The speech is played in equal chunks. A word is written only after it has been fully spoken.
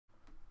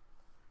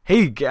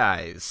Hey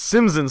guys,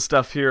 Sims and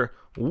Stuff here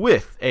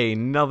with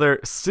another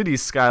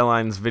Cities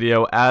Skylines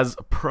video as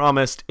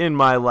promised in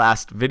my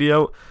last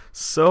video.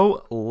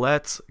 So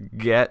let's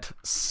get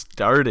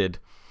started.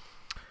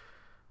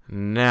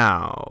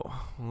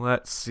 Now,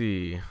 let's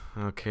see.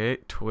 Okay,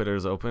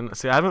 Twitter's open.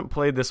 See, I haven't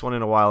played this one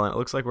in a while and it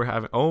looks like we're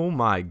having... Oh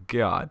my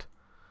god.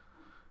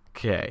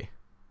 Okay.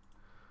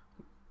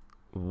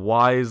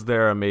 Why is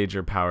there a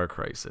major power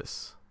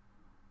crisis?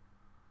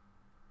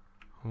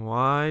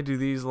 Why do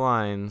these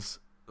lines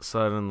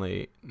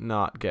suddenly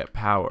not get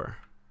power?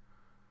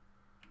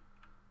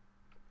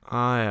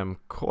 I am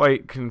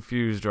quite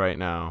confused right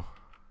now.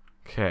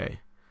 Okay.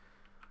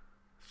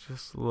 Let's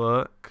just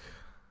look.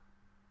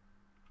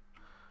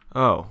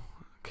 Oh,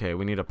 okay,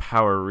 we need a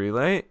power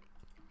relay.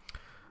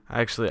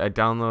 Actually, I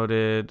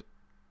downloaded,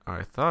 or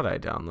I thought I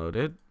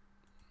downloaded.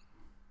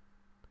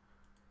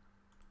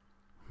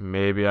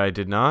 Maybe I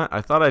did not. I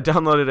thought I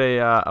downloaded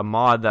a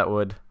mod that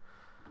would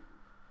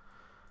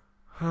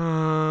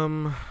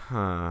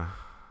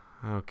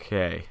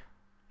okay.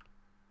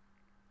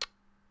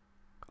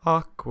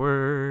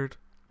 Awkward.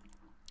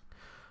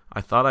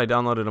 I thought I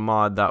downloaded a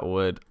mod that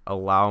would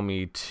allow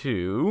me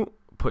to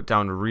put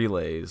down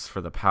relays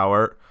for the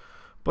power,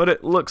 but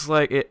it looks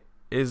like it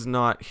is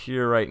not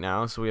here right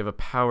now, so we have a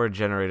power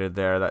generated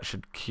there that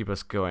should keep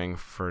us going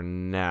for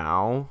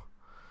now.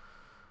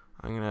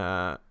 I'm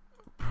gonna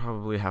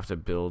probably have to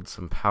build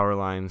some power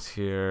lines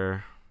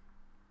here.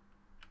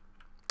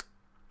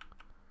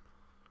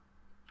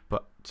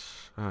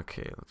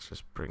 Okay, let's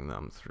just bring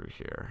them through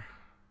here.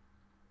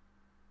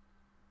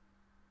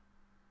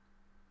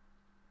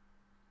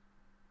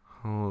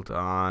 Hold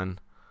on.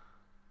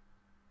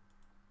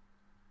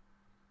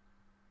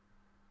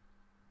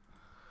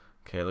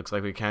 Okay, looks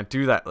like we can't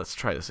do that. Let's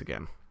try this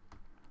again.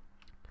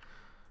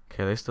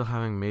 Okay, are they still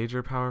having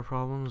major power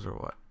problems or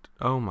what?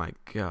 Oh my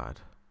god.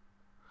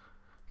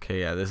 Okay,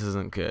 yeah, this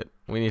isn't good.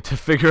 We need to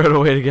figure out a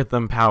way to get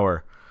them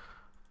power.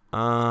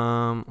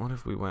 What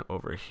if we went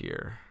over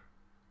here?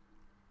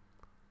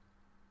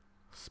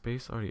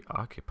 Space already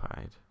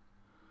occupied.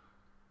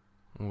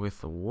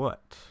 With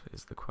what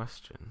is the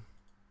question?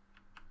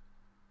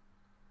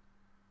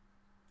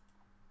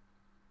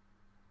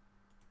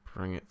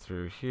 Bring it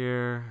through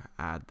here.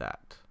 Add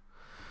that.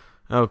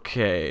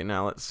 Okay,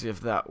 now let's see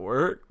if that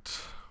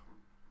worked.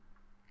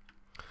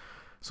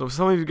 So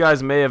some of you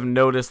guys may have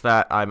noticed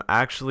that I'm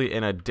actually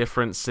in a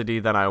different city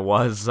than I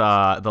was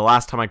the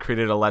last time I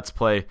created a Let's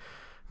Play.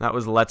 That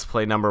was Let's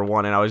Play number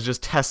 1, and I was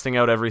just testing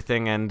out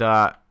everything, and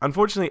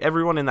unfortunately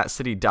everyone in that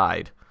city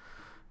died.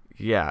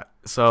 Yeah,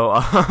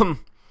 so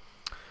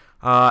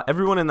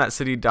everyone in that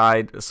city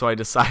died, so I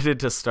decided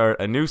to start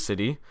a new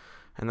city,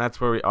 and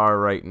that's where we are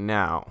right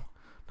now.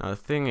 Now the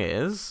thing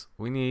is,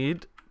 we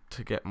need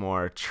to get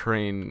more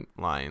train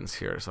lines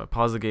here, so I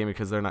paused the game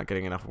because they're not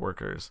getting enough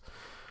workers.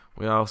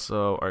 We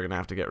also are going to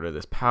have to get rid of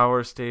this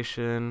power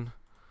station.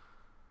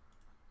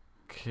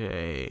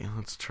 Okay,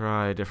 let's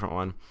try a different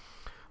one.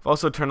 I've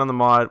also turned on the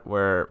mod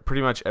where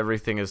pretty much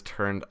everything is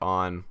turned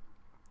on,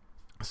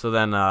 so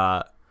then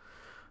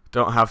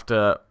don't have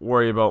to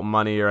worry about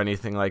money or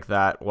anything like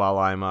that while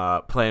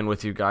I'm playing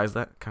with you guys.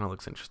 That kind of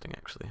looks interesting,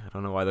 actually. I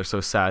don't know why they're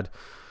so sad.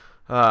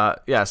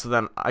 Yeah, so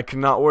then I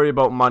cannot worry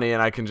about money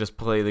and I can just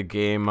play the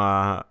game,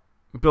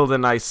 build a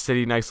nice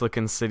city, nice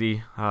looking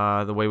city,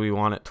 the way we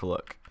want it to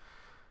look.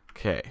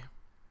 Okay,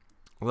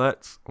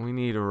 we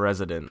need a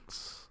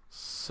residence,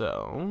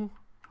 so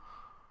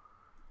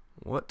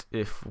what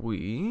if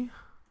we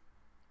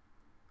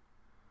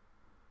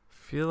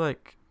feel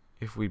like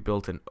if we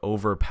built an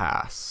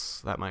overpass,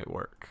 that might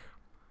work.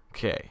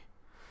 Okay,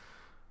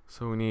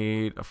 so we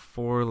need a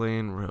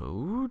 4-lane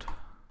road.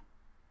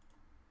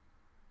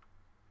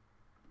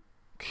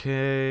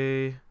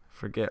 Okay,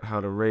 forget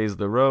how to raise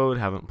the road,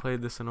 haven't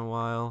played this in a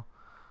while.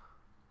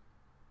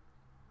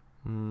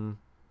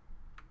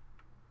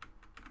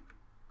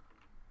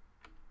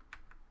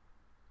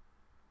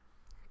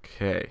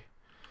 Okay,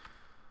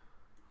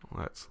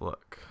 let's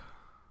look.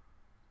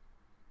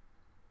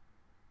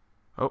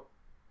 Oh,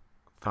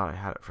 thought I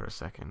had it for a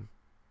second.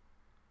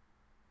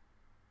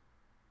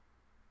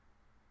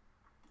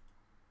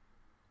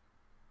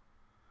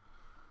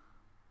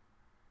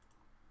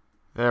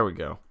 There we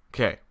go.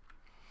 Okay.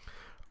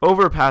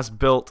 Overpass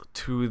built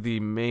to the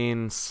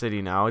main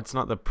city now. It's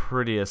not the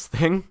prettiest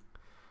thing.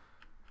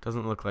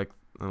 Doesn't look like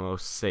the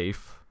most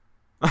safe.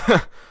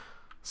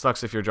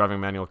 Sucks if you're driving a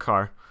manual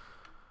car.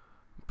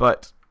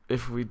 But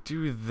if we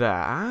do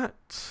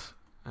that,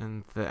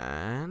 and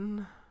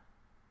then...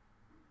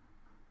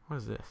 What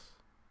is this?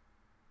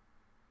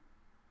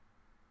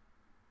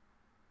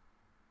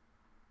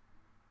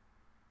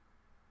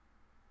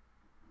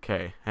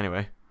 Okay,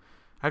 anyway.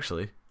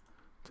 Actually,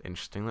 it's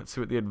interesting. Let's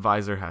see what the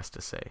advisor has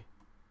to say.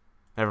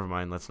 Never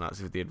mind, let's not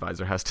see what the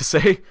advisor has to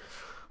say.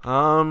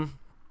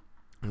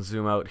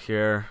 Zoom out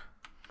here.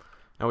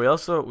 Now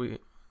we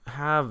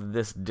have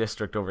this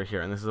district over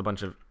here, and this is a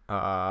bunch of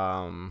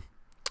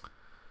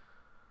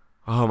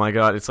oh my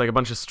god, it's like a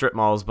bunch of strip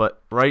malls,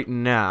 but right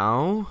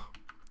now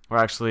we're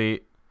actually,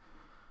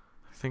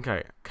 I think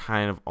I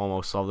kind of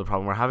almost solved the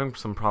problem. We're having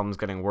some problems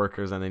getting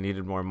workers and they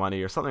needed more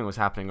money, or something was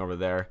happening over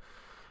there.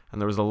 And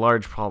there was a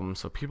large problem,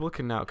 so people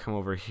can now come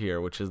over here,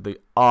 which is the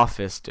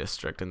office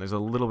district. And there's a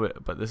little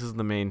bit, but this is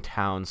the main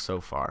town so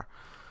far.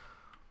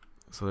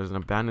 So there's an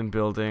abandoned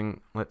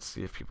building. Let's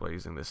see if people are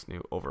using this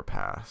new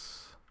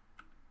overpass.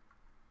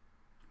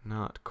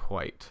 Not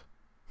quite.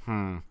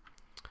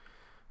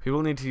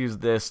 People need to use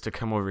this to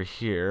come over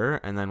here,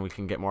 and then we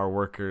can get more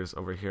workers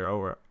over here.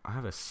 Oh, I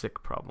have a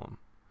sick problem.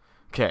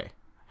 Okay,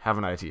 have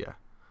an idea.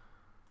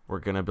 We're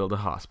going to build a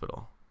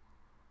hospital.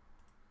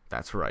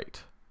 That's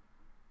right.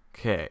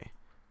 Okay,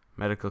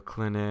 medical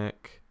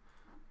clinic.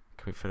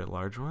 Can we fit a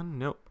large one?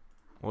 Nope.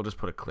 We'll just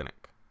put a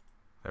clinic.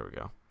 There we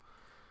go.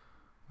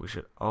 We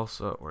should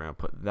also, we're going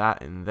to put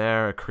that in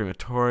there, a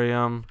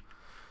crematorium.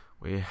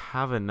 We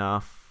have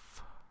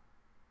enough.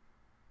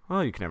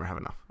 Well, you can never have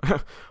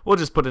enough. We'll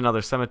just put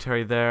another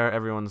cemetery there.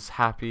 Everyone's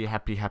happy,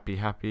 happy, happy,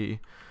 happy.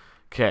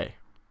 Okay,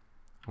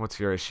 what's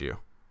your issue?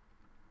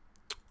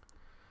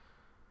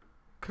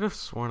 Could have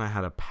sworn I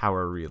had a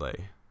power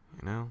relay,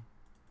 you know?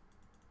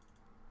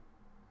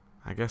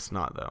 I guess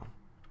not, though.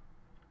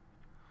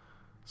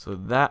 So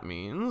that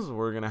means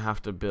we're going to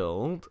have to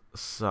build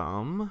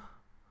some.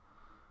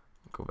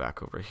 Go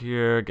back over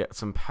here, get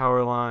some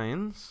power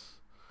lines.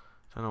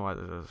 Don't know why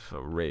they're so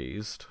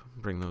raised.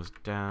 Bring those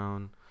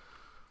down.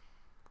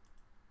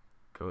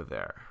 Go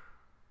there.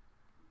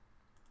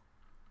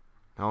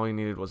 All we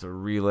needed was a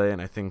relay,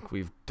 and I think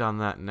we've done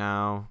that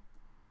now.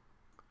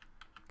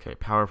 Okay,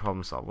 power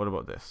problem solved. What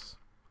about this?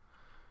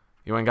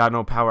 You ain't got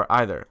no power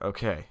either.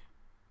 Okay.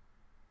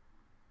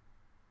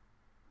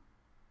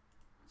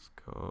 Let's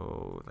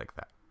go like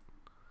that.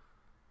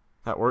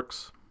 That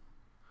works.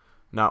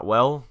 Not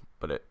well,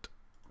 but it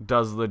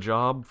does the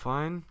job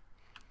fine.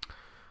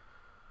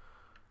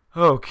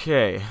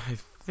 Okay, I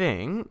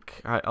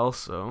think I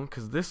also,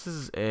 because this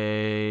is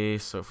a,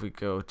 so if we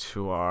go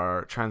to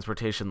our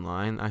transportation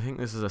line, I think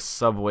this is a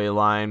subway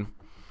line.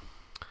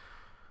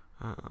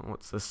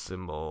 What's the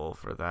symbol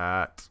for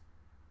that?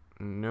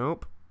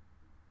 Nope.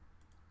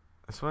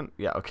 This one?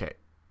 Yeah, okay.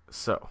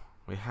 So,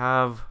 we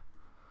have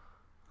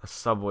a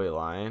subway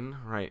line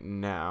right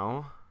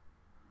now.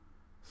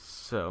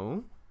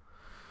 So,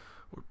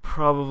 we're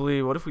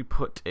probably, what if we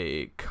put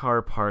a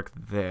car park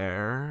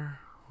there?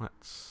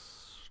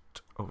 Let's,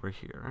 over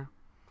here.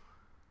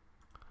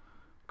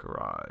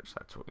 Garage,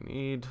 that's what we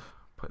need.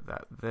 Put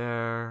that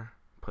there.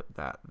 Put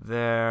that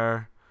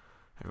there.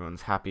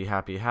 Everyone's happy,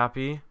 happy,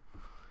 happy.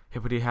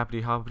 Hippity,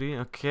 happity, hoppity.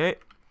 Okay.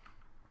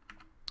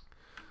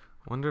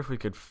 Wonder if we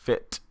could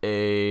fit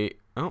a...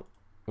 Oh,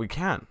 we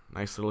can.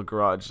 Nice little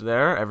garage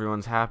there.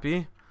 Everyone's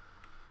happy.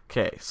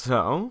 Okay,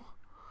 so...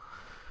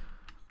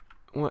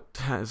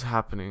 what is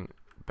happening?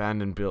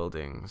 Abandoned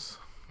buildings.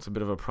 It's a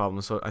bit of a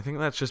problem. So I think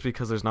that's just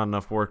because there's not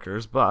enough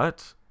workers,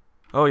 but...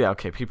 Oh yeah,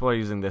 okay. People are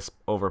using this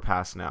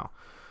overpass now.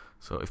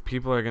 So if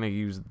people are going to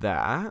use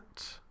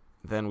that,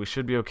 then we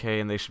should be okay,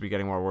 and they should be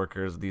getting more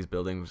workers. These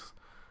buildings...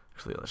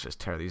 Actually, let's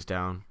just tear these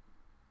down.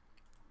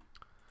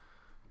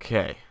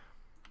 Okay.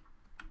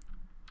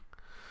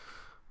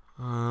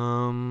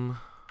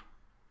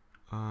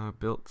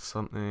 Built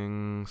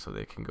something so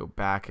they can go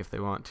back if they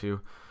want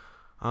to.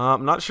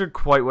 I'm not sure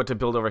quite what to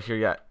build over here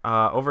yet.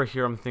 Over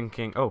here I'm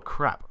thinking, oh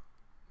crap.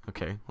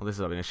 Okay, well this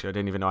is an issue. I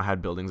didn't even know I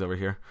had buildings over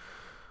here.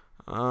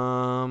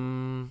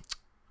 Can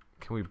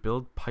we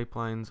build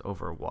pipelines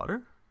over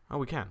water? Oh,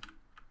 we can.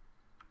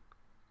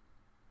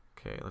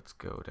 Okay, let's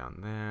go down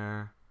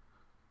there.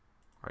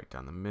 Right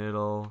down the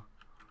middle.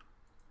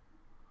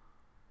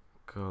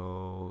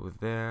 Go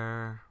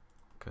there.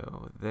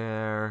 Go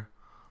there.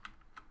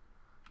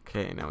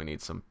 Okay, now we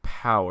need some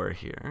power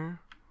here.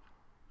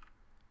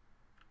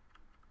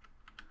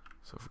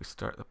 So if we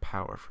start the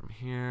power from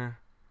here.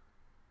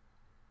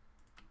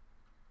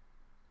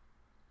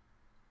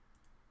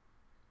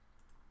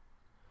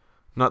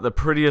 Not the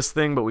prettiest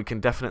thing, but we can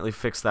definitely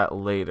fix that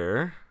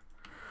later.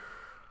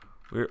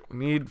 We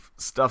need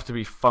stuff to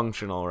be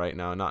functional right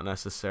now, not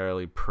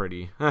necessarily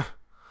pretty.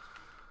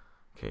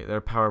 Okay,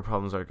 their power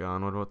problems are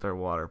gone. What about their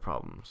water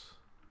problems?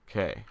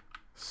 Okay,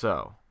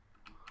 so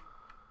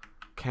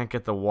can't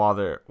get the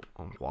water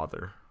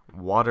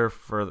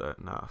further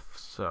enough.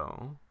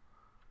 So,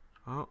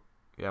 oh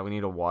yeah, we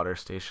need a water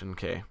station.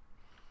 Okay,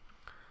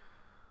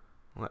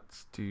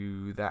 let's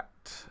do that,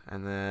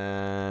 and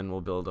then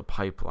we'll build a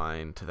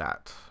pipeline to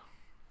that.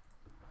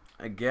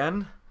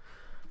 Again,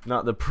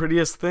 not the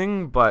prettiest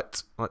thing,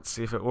 but let's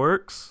see if it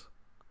works.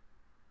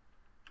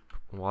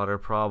 Water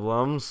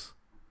problems.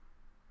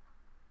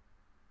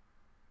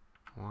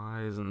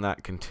 Why isn't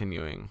that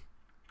continuing?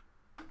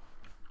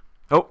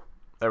 Oh,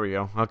 there we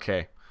go.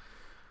 Okay.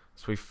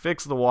 So we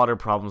fixed the water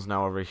problems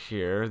now over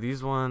here.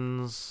 These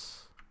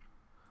ones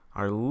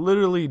are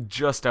literally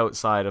just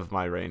outside of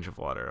my range of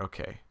water.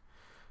 Okay.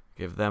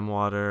 Give them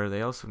water.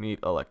 They also need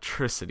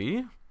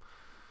electricity.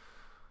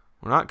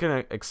 We're not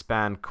going to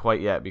expand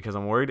quite yet because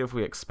I'm worried if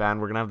we expand,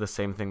 we're going to have the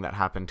same thing that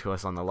happened to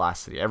us on the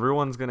last city.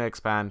 Everyone's going to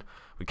expand.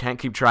 We can't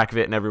keep track of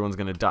it, and everyone's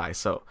going to die.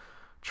 So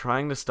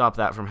Trying to stop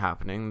that from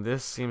happening.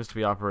 This seems to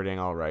be operating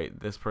all right.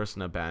 This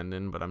person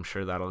abandoned, but I'm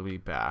sure that'll be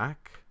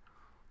back.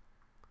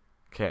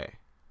 Okay.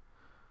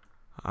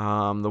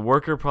 The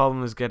worker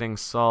problem is getting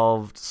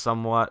solved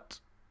somewhat.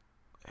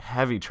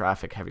 Heavy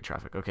traffic, heavy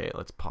traffic. Okay,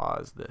 let's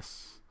pause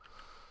this.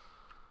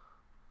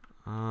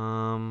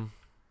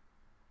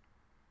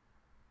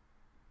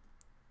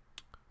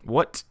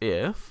 What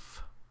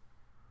if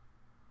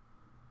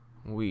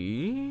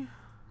we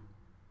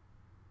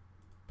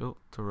built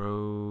the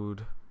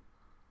road?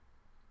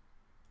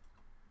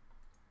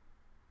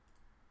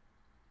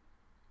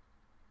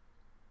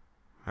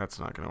 That's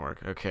not gonna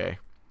work. Okay.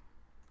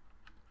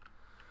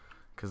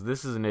 Because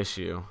this is an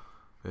issue.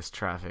 This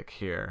traffic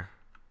here.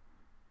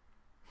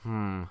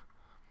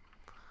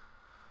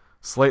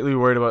 Slightly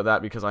worried about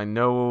that because I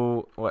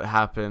know what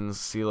happens.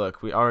 See,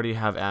 look, we already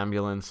have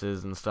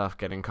ambulances and stuff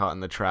getting caught in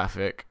the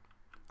traffic.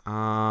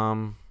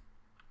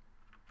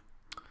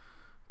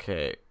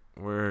 Okay,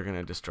 we're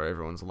gonna destroy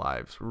everyone's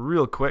lives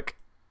real quick.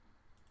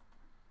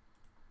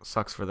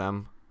 Sucks for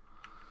them.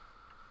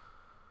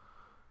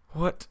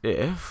 What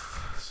if?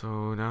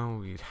 So now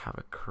we'd have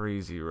a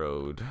crazy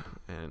road,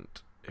 and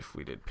if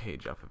we did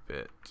page up a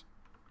bit,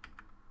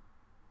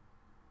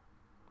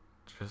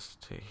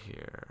 just to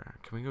here.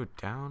 Can we go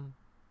down?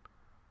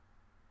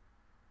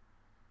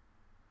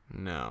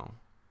 No.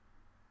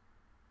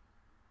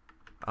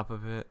 Up a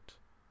bit.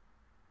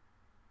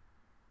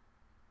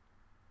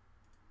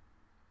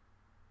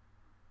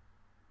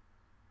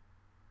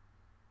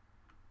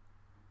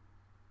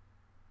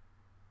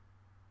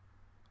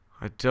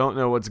 I don't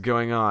know what's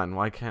going on.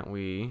 Why can't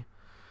we?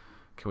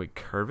 Can we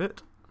curve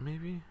it,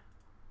 maybe?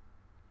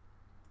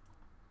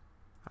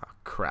 Oh,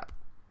 crap.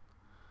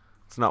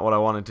 It's not what I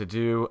wanted to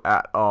do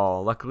at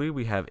all. Luckily,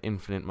 we have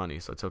infinite money,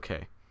 so it's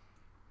okay.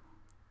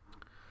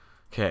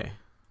 Okay.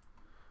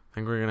 I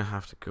think we're going to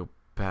have to go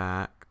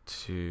back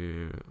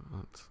to...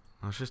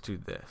 Let's just do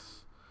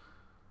this.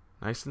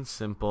 Nice and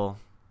simple.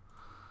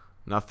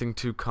 Nothing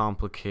too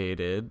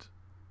complicated.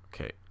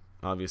 Okay.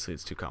 Obviously,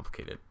 it's too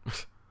complicated.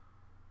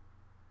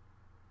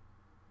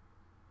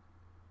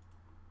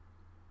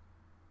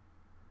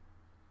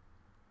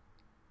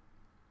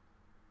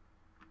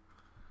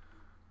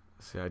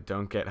 See, I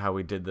don't get how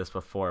we did this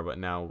before, but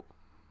now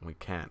we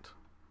can't.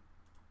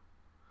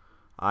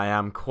 I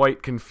am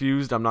quite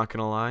confused, I'm not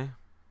gonna lie.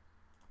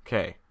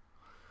 Okay.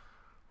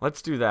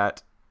 Let's do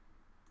that.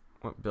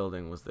 What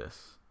building was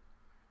this?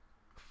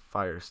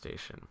 Fire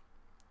station.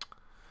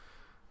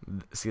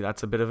 See,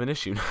 that's a bit of an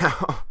issue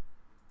now.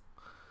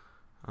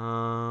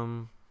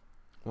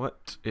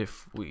 What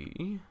if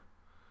we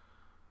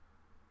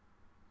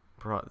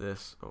brought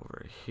this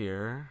over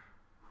here?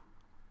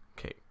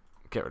 Okay,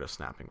 get rid of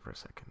snapping for a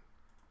second.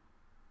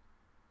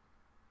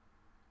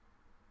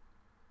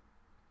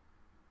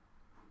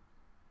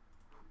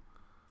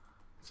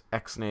 Let's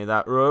X-nay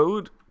that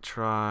road.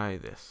 Try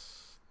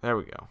this. There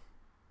we go.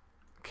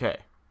 Okay.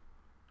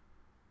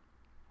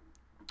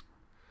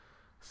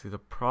 See, the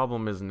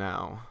problem is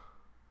now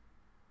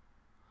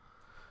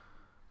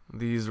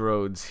these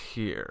roads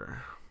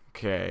here.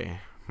 Okay.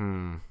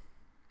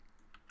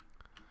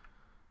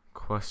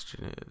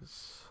 Question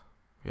is,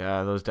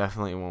 yeah, those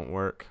definitely won't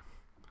work.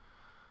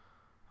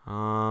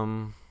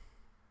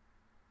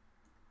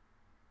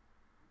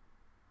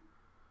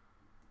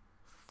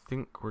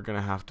 Think we're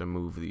gonna have to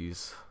move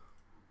these.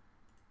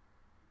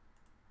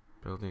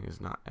 Building is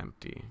not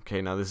empty.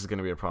 Okay, now this is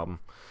gonna be a problem.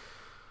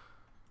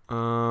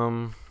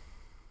 Oh,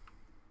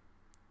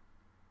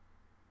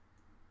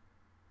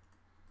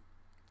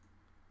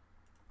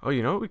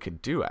 you know what we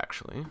could do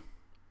actually?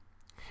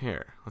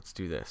 Here, let's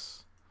do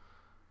this.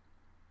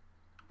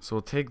 So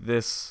we'll take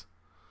this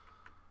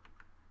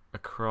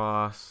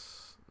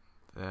across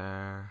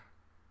there,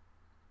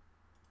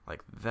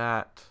 like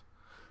that.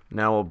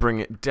 Now we'll bring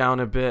it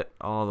down a bit,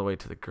 all the way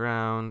to the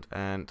ground,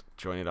 and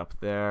join it up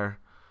there,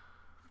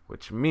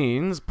 which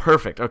means,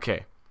 perfect,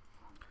 okay.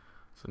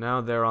 So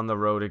now they're on the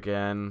road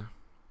again.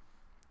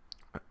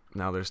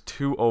 Now there's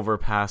 2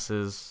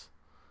 overpasses,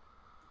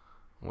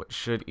 which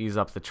should ease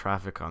up the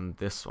traffic on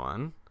this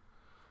one.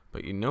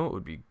 But you know what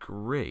would be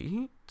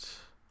great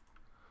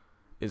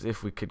is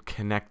if we could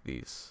connect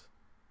these.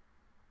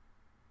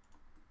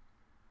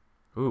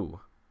 Ooh.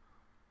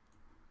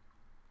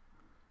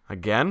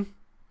 Again?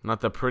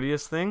 Not the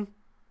prettiest thing,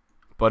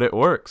 but it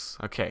works.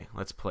 Okay,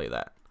 let's play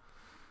that.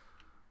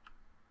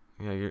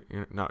 Yeah,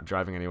 you're not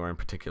driving anywhere in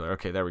particular.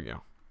 Okay, there we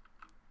go.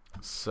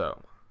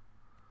 So,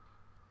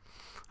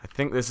 I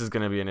think this is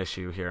going to be an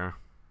issue here.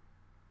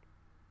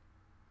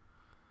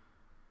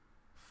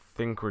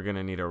 Think we're going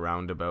to need a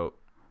roundabout.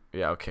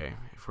 Yeah, okay.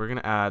 If we're going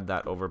to add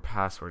that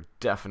overpass, we're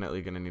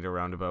definitely going to need a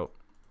roundabout.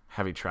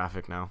 Heavy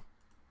traffic now.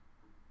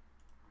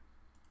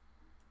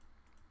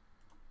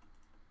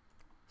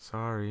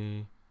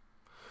 Sorry.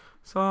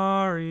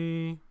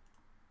 Sorry.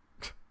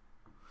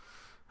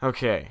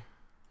 Okay,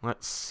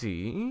 let's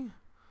see.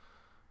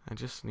 I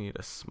just need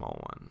a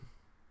small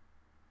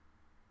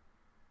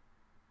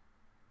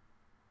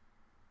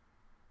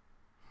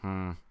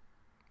one.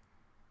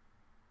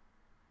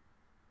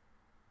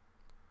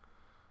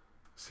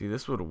 See,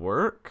 this would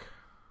work,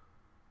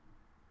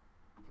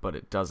 but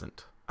it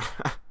doesn't.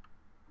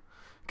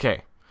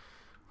 Okay,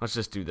 let's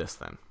just do this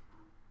then.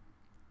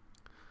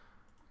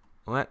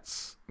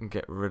 Let's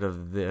get rid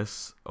of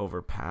this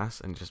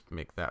overpass and just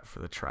make that for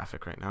the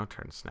traffic right now.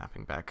 Turn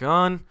snapping back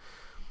on.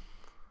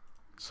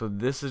 So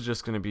this is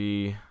just going to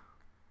be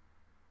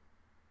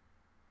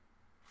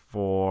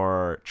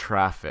for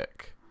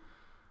traffic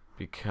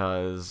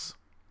because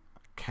I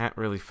can't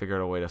really figure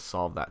out a way to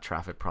solve that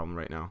traffic problem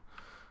right now.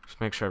 Just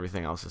make sure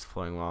everything else is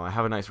flowing well. I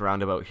have a nice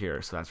roundabout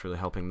here, so that's really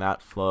helping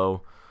that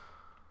flow.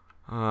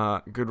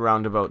 Good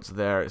roundabouts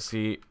there.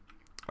 See,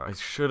 I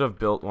should have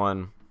built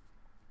one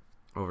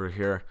over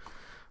here.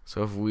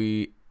 So if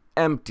we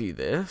empty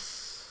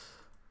this,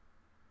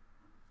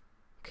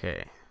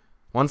 okay.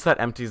 Once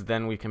that empties,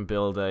 then we can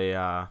build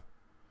a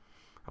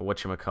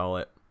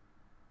whatchamacallit.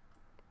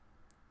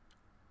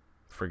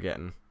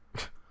 Forgetting.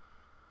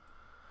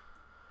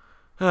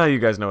 You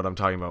guys know what I'm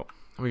talking about.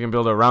 We can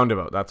build a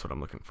roundabout. That's what I'm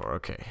looking for.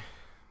 Okay.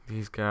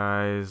 These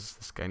guys,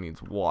 this guy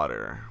needs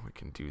water. We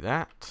can do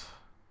that.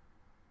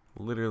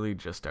 Literally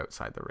just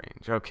outside the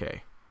range.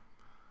 Okay.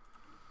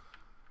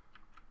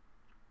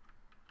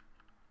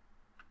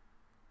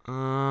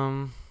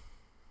 God.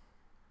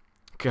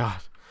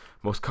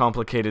 Most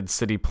complicated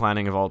city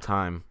planning of all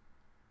time.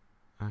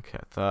 Okay,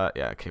 I thought,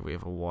 yeah, okay, we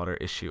have a water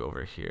issue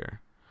over here.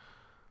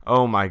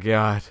 Oh my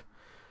god.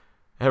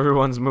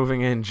 Everyone's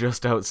moving in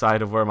just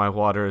outside of where my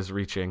water is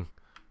reaching.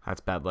 That's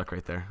bad luck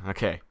right there.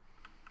 Okay.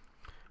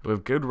 We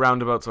have good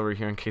roundabouts over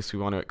here in case we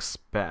want to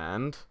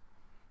expand.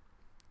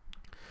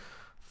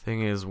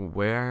 Thing is,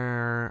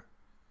 where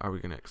are we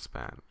going to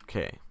expand?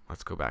 Okay,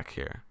 let's go back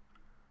here.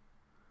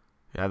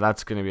 Yeah,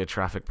 that's going to be a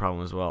traffic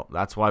problem as well.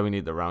 That's why we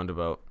need the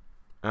roundabout.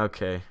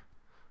 Okay.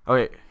 Oh,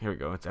 wait, here we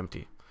go. It's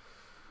empty.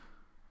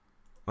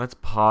 Let's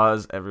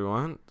pause,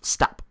 everyone.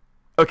 Stop.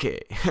 Okay.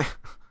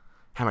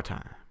 Hammer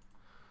time.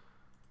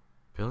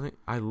 Building.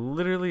 I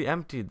literally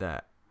emptied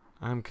that.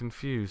 I'm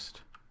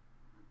confused.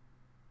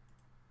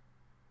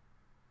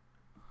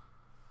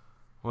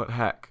 What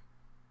heck?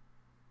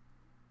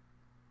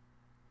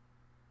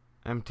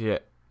 Empty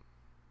it.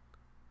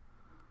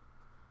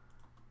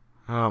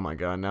 Oh my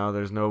god, now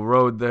there's no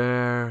road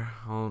there.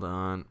 Hold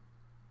on.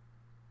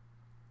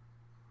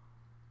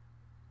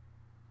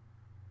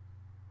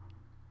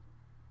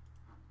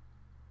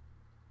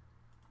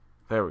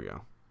 There we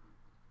go.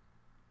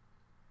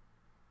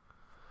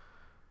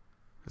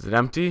 Is it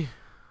empty?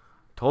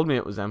 Told me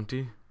it was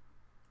empty.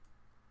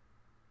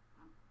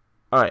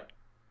 Alright.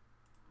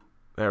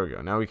 There we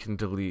go. Now we can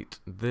delete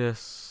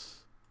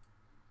this.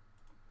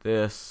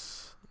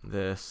 This.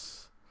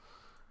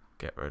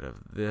 Get rid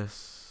of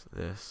this.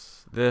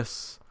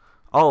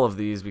 All of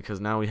these because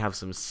now we have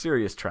some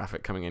serious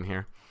traffic coming in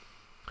here.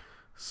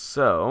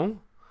 So,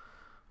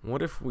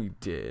 what if we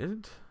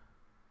did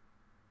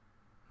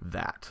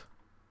that?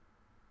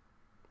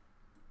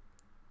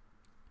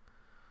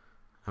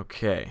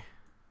 Okay.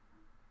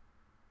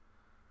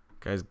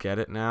 Guys, get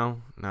it now?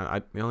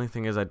 Now, the only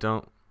thing is I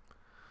don't...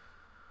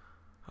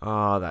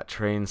 Oh, that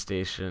train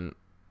station.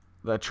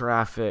 The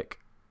traffic.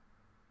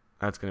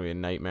 That's going to be a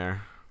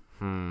nightmare.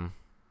 Wonder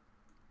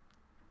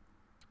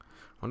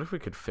if we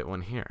could fit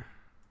one here.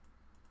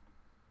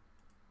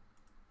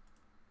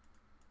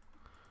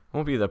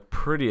 Won't be the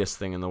prettiest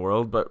thing in the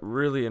world, but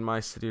really in my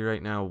city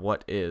right now,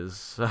 what is?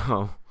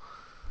 So,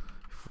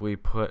 if we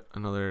put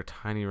another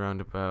tiny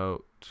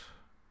roundabout...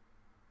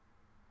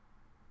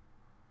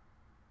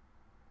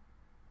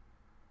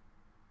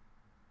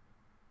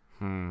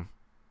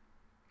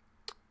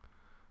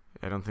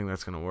 I don't think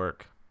that's going to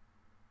work.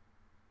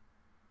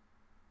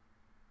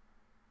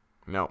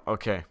 No,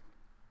 okay.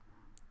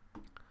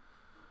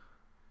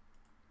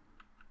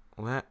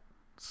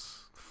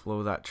 Let's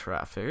flow that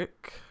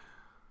traffic.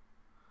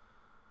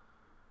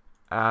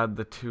 Add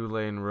the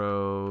 2-lane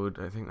road.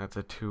 I think that's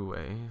a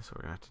 2-way, so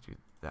we're going to have to do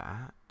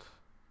that.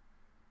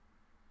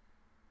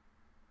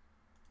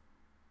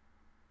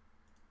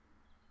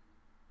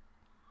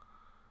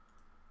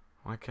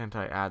 Why can't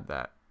I add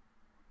that?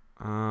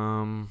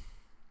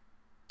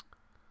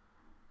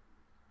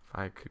 If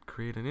I could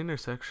create an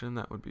intersection,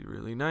 that would be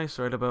really nice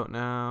right about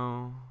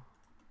now.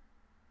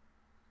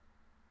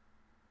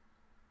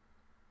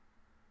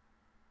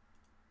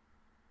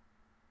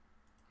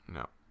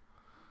 No.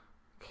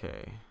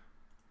 Okay.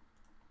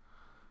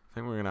 I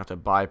think we're going to have to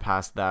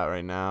bypass that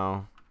right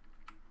now.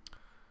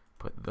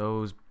 Put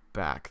those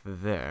back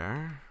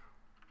there.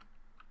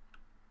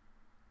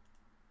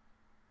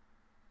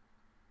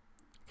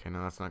 Okay,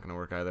 no, that's not going to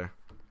work either.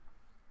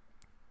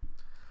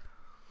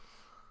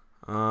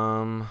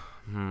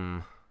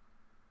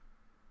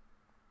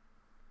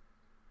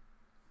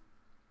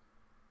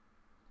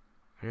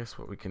 I guess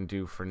what we can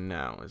do for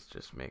now is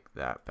just make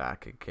that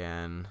back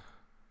again.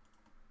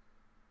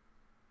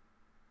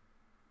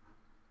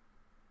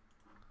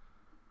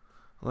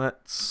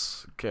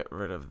 Let's get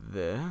rid of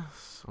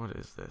this. What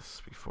is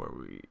this before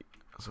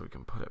so we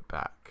can put it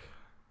back.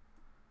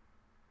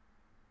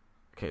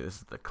 Okay, this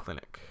is the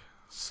clinic.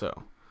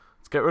 So,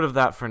 let's get rid of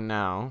that for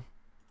now.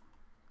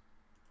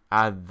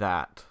 add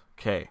that.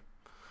 Okay.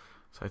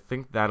 So I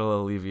think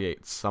that'll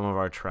alleviate some of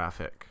our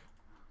traffic.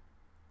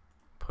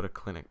 Put a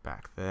clinic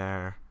back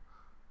there.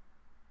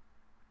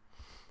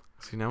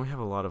 See, now we have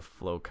a lot of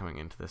flow coming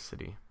into the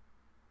city.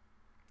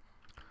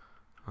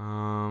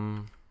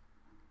 If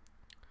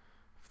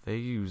they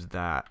use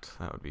that,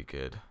 that would be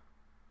good.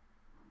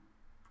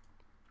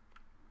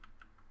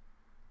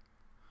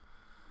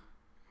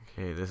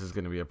 Okay, this is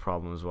going to be a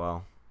problem as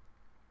well.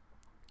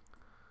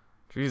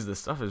 Jeez, this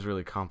stuff is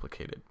really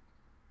complicated.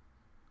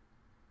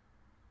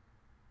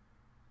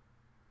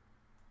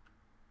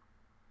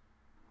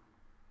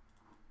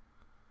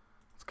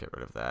 Let's get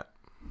rid of that.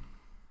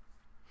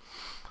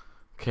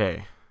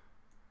 Okay.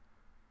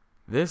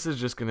 This is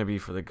just going to be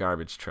for the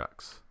garbage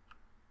trucks.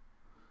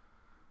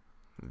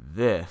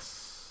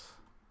 This,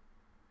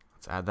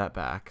 let's add that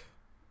back.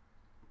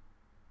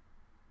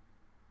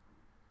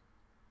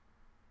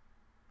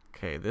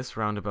 Okay, this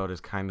roundabout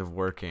is kind of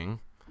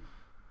working.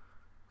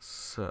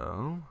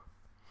 So,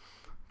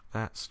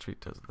 that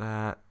street does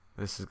that.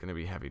 This is going to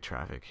be heavy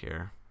traffic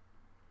here.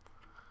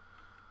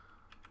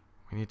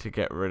 We need to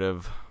get rid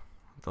of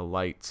the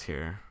lights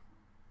here.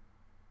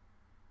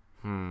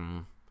 See,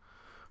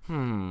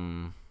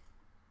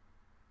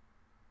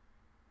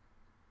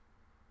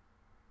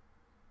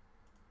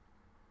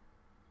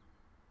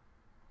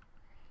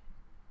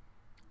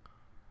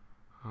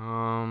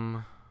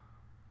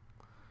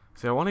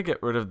 I want to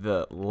get rid of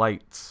the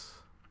lights,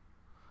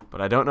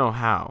 but I don't know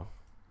how.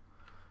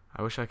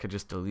 I wish I could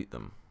just delete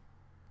them.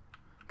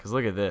 Because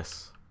look at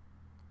this.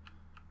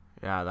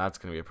 Yeah, that's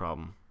going to be a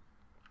problem.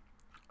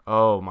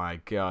 Oh my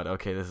god.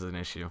 Okay, this is an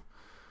issue.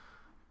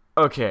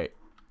 Okay.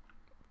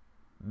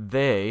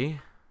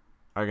 They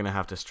are going to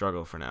have to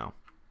struggle for now.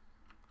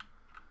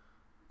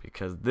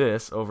 Because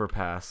this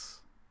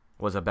overpass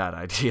was a bad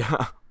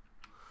idea.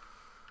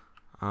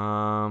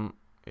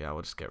 Yeah,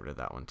 we'll just get rid of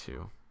that one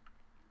too.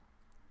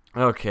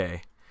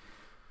 Okay.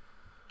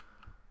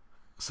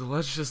 So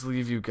let's just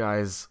leave you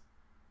guys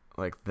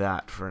like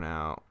that for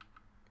now.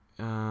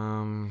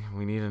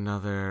 We need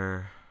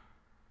another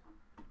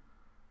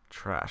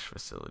trash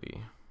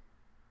facility.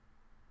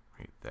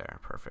 Right there.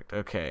 Perfect.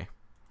 Okay.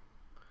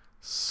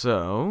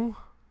 So,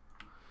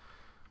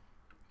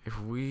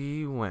 if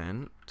we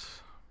went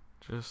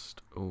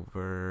just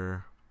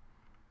over...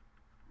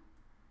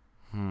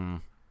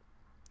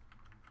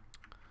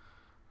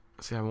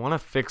 See, I want to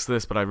fix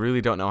this, but I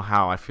really don't know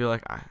how. I feel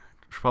like I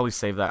should probably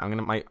save that.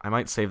 I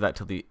might save that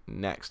till the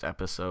next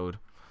episode.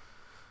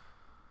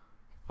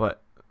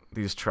 But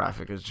these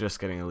traffic is just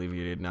getting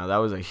alleviated now. That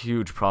was a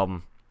huge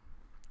problem.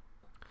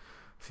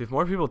 See, if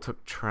more people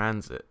took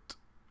transit.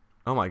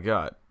 Oh my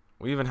god.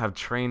 We even have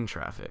train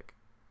traffic.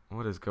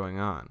 What is going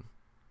on?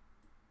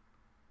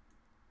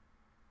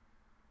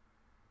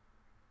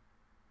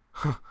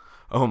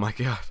 Oh my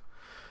god.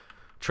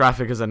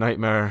 Traffic is a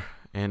nightmare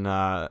in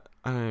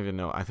I don't even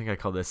know. I think I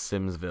call this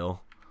Simsville.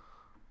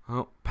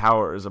 Oh,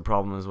 power is a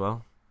problem as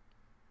well.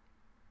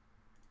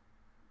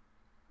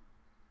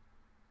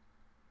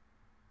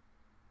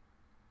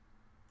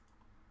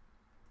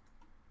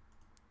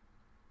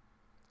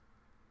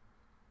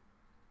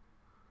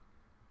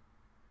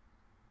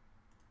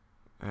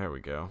 There we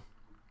go.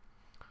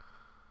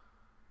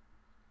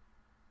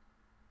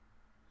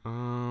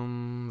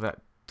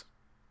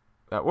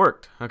 That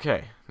worked.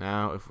 Okay.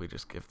 Now if we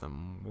just give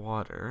them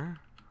water.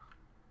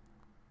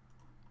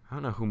 I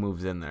don't know who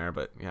moves in there,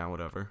 but yeah,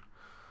 whatever.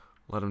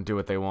 Let them do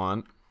what they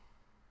want.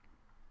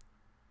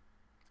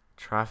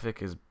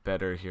 Traffic is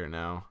better here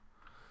now.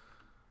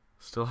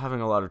 Still having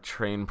a lot of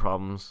train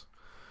problems.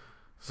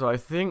 So I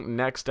think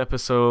next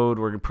episode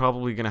we're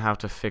probably going to have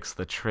to fix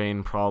the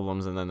train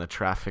problems and then the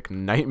traffic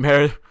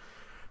nightmare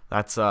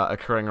that's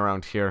occurring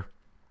around here.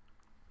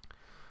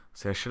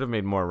 See, I should have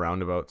made more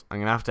roundabouts. I'm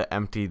going to have to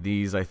empty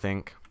these, I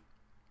think.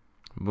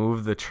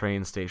 Move the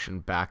train station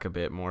back a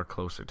bit more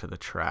closer to the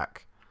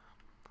track.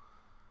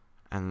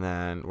 And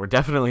then we're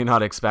definitely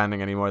not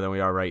expanding any more than we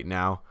are right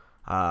now.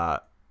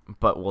 But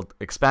we'll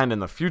expand in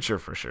the future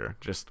for sure.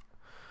 Just,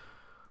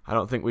 I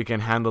don't think we can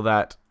handle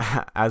that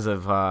as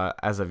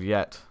of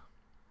yet.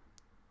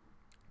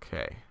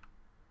 Okay.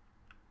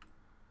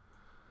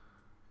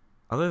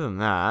 Other than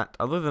that,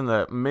 other than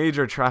the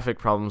major traffic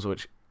problems,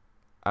 which,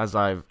 as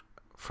I've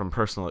from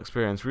personal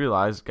experience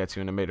realized, gets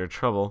you into major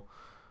trouble.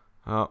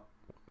 Oh,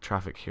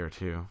 traffic here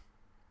too.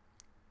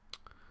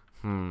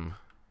 How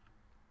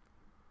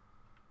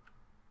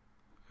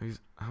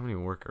many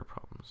worker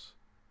problems?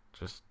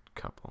 Just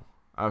a couple.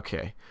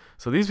 Okay.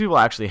 So these people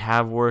actually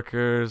have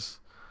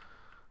workers.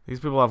 These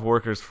people have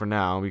workers for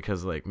now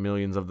because like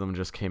millions of them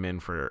just came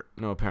in for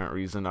no apparent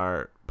reason.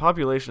 Our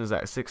population is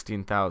at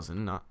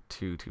 16,000. Not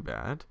too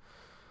bad.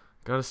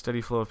 Got a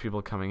steady flow of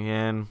people coming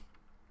in.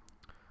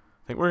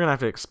 I think we're going to have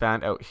to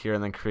expand out here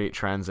and then create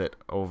transit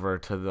over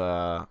to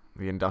the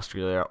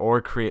industrial area or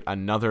create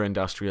another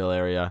industrial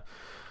area.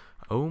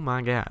 Oh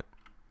my god.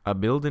 A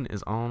building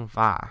is on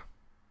fire.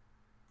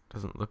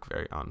 Doesn't look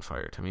very on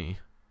fire to me.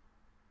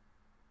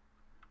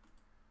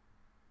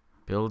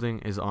 Building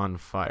is on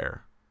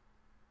fire.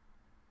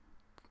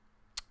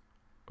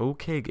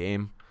 Okay,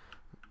 game.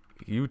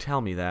 You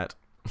tell me that.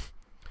 But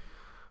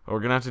we're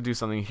going to have to do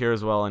something here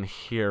as well and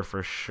here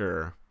for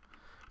sure.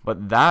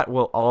 But that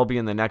will all be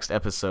in the next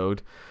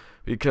episode,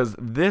 because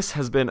this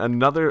has been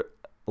another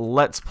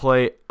Let's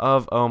Play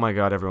of... Oh my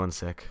god, everyone's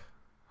sick.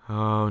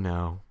 Oh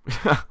no.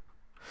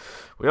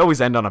 We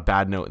always end on a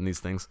bad note in these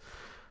things.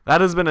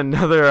 That has been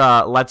another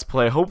Let's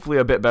Play, hopefully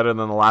a bit better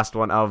than the last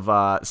one,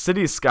 of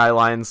Cities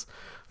Skylines.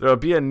 There will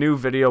be a new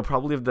video,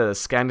 probably of the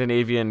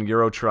Scandinavian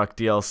Euro Truck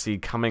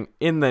DLC, coming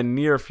in the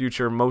near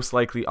future, most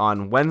likely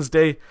on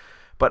Wednesday.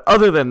 But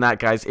other than that,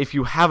 guys, if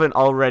you haven't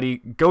already,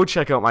 go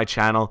check out my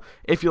channel.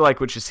 If you like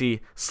what you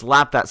see,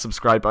 slap that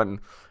subscribe button.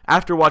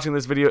 After watching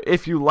this video,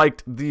 if you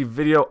liked the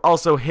video,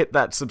 also hit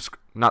that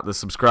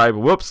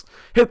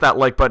hit that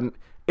like button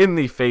in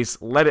the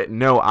face. Let it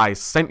know I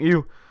sent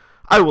you.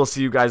 I will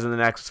see you guys in the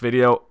next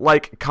video.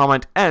 Like,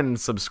 comment, and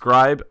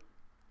subscribe.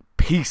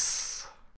 Peace.